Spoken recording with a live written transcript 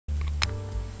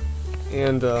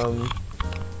And so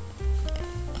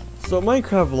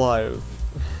Minecraft Live.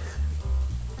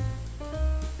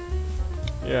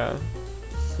 Yeah.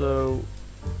 So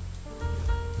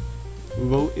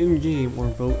vote in game or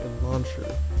vote in launcher.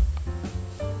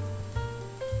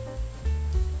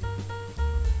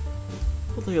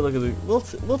 We'll take a look at the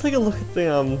we'll take a look at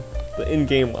the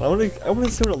in-game one. I want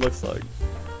to see what it looks like.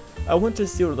 I want to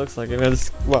see what it looks like. And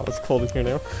it's wow, it's cold in here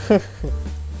now.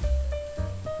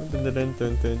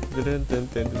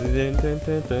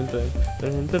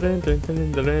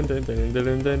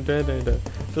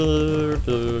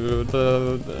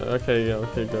 Okay, yeah,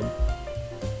 okay, good.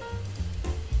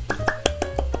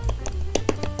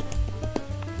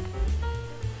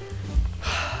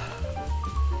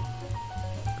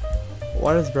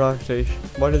 Why does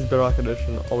Bedrock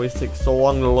Edition always take so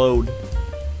long to load?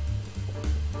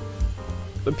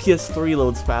 The PS3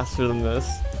 loads faster than this.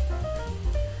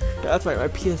 Yeah, that's right, my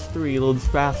PS3 loads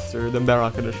faster than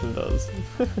Bedrock Edition does.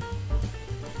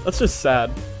 That's just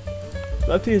sad.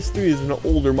 That PS3 is an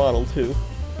older model too.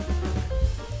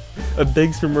 It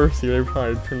begs for mercy every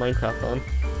time I turn Minecraft on.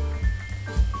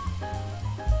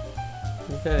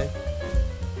 Okay.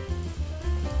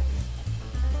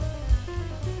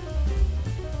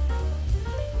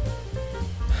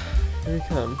 Here we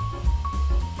come.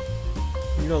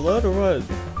 You gonna load or what?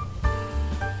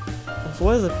 So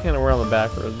why is the pan around the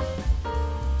backwards?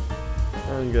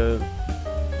 I'm good.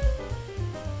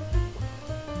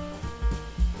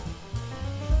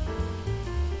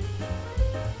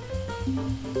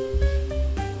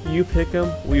 You pick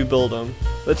them, we build them.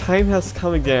 The time has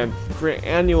come again for an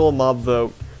annual mob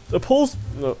vote. The polls.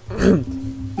 No.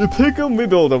 You pick them, we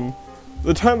build them.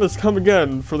 The time has come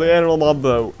again for the annual mob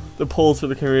vote. The polls for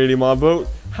the community mob vote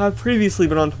have previously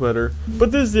been on Twitter,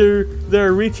 but this year they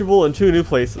are reachable in 2 new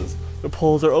places. The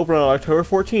polls are open on October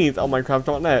 14th on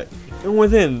Minecraft.net and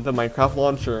within the Minecraft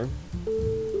launcher.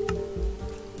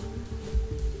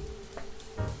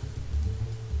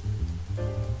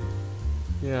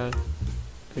 Yeah,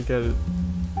 I get it.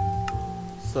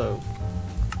 So,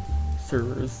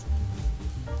 servers.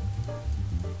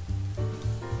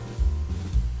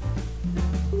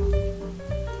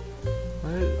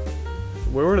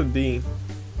 Where would it be?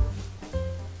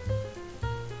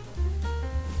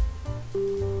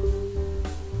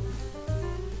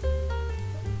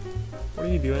 What are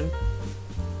you doing?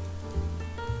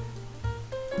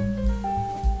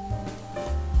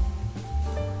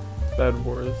 Bed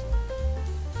Wars.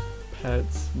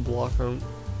 Pets. Block them.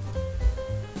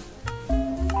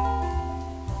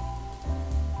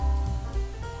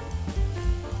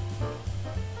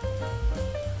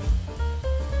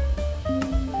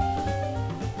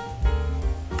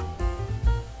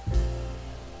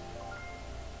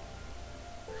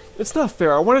 It's not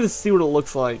fair. I wanted to see what it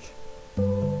looks like.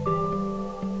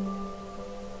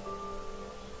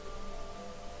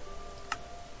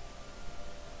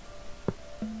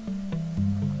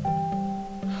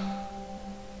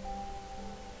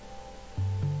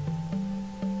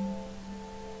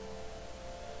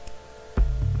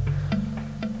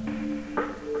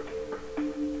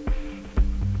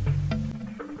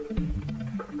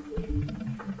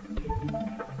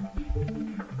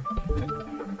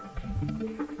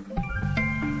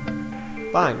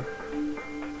 Fine.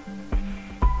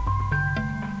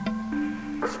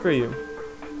 Screw you.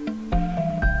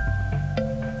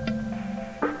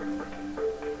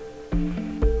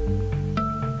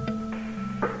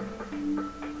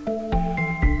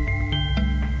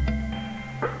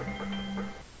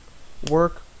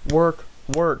 Work, work,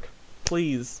 work,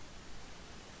 please.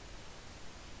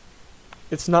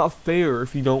 It's not fair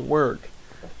if you don't work.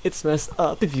 It's messed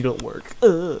up if you don't work.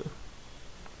 Ugh.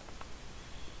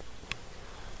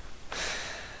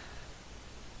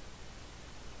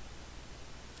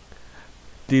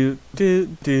 Do do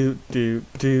do do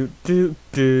do do do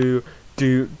do do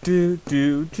do do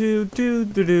do do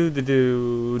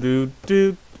do do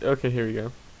do. Okay, here we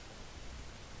go.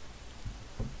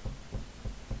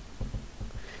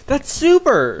 That's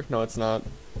super. No, it's not.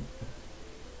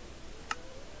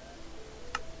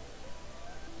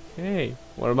 Okay,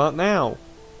 what about now?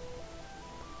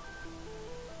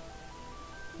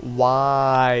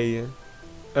 Why?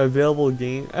 Available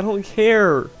game? I don't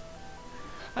care.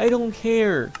 I don't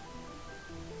care.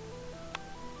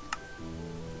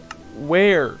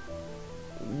 Where?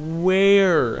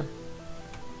 Where?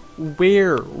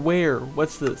 Where?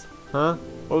 What's this? Huh?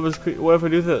 What if I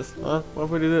do this? Huh? What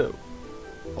if I do this?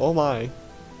 Oh my.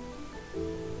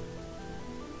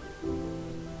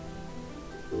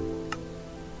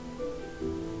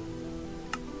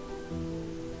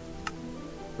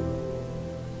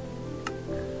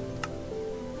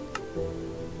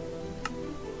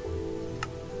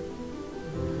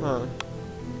 Huh.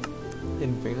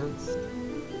 Advanced?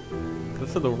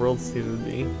 That's what the world state would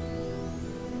be.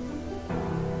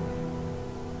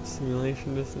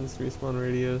 Simulation distance, respawn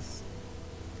radius.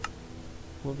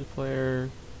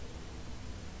 Multiplayer.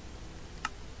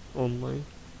 Only.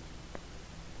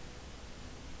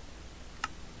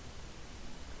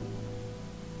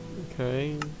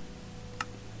 Okay.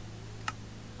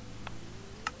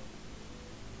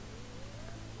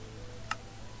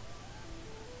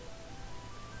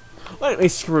 Why don't I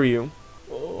screw you?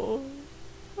 Oh,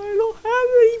 I don't have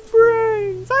any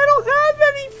friends! I don't have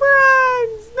any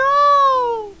friends!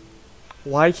 No!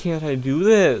 Why can't I do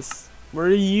this? Where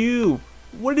are you?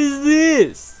 What is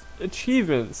this?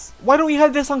 Achievements. Why don't we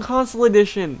have this on console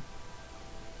edition?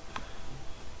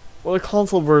 Or the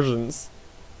console versions?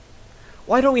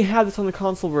 Why don't we have this on the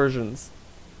console versions?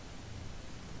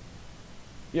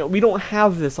 You know, we don't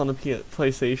have this on the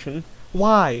PlayStation.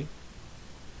 Why?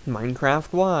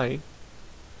 Minecraft, why?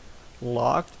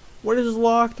 Locked? What does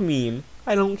locked mean?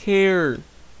 I don't care.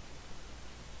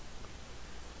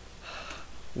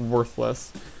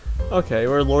 Worthless. Okay,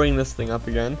 we're loading this thing up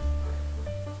again.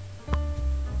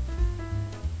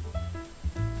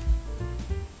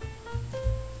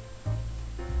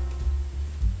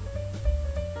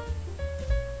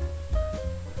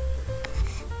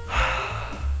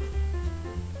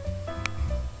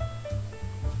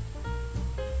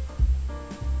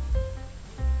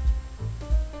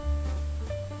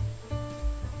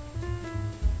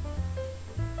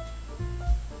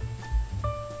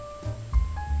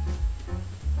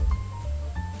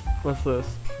 What's this?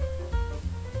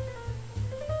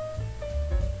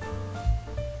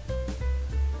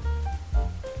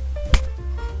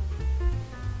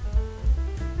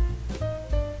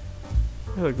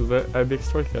 Hey, look, is that a big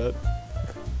strike cat?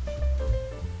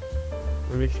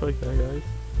 A big strike cat, guys.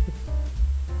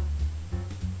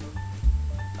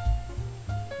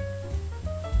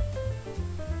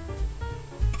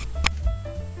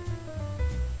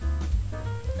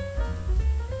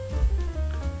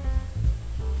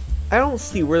 I don't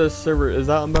see where the server is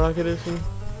that on Bedrock Edition.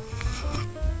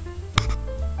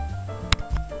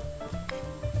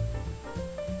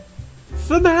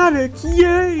 Thematic!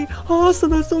 Yay! Awesome!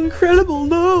 That's so incredible!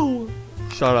 No!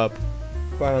 Shut up.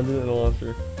 Fine, I'll do it in the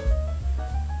launcher.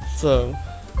 So,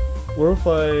 what if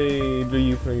I do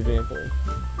you for example?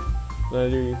 Then I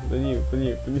do you, then you.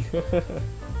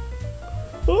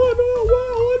 Oh no!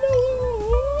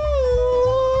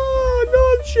 Oh no!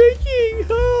 I'm shaking!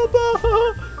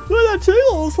 Look at that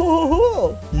tickles!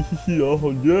 Oh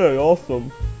yeah,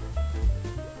 awesome.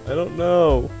 I don't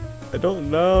know.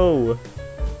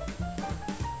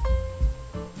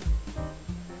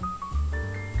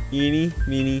 Eeny,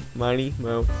 meeny, miny,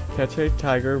 mo. Catch a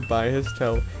tiger by his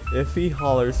toe. If he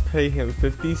hollers, pay him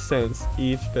 50 cents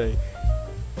each day.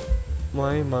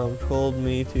 My mom told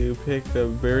me to pick the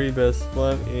very best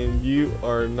one, and you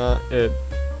are not it.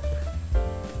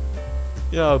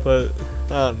 Yeah, but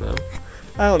I don't know.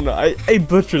 I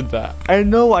butchered that. I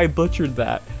know I butchered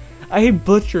that. I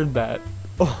butchered that.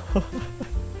 Oh,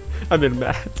 I've been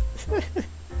mad.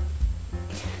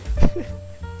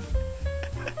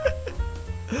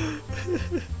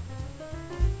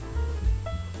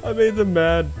 I made them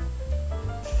mad.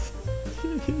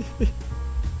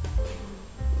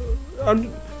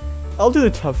 I'll do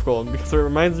the tough goal because it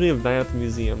reminds me of Night at the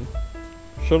Museum.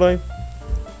 Should I?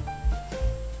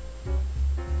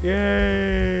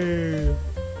 Yay!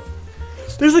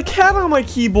 There's a cat on my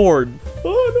keyboard!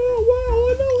 Oh no, wow,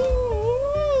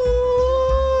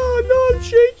 no, I'm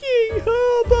shaking!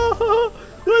 Oh,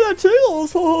 look at that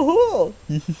tickles! Oh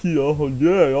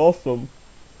yeah, awesome.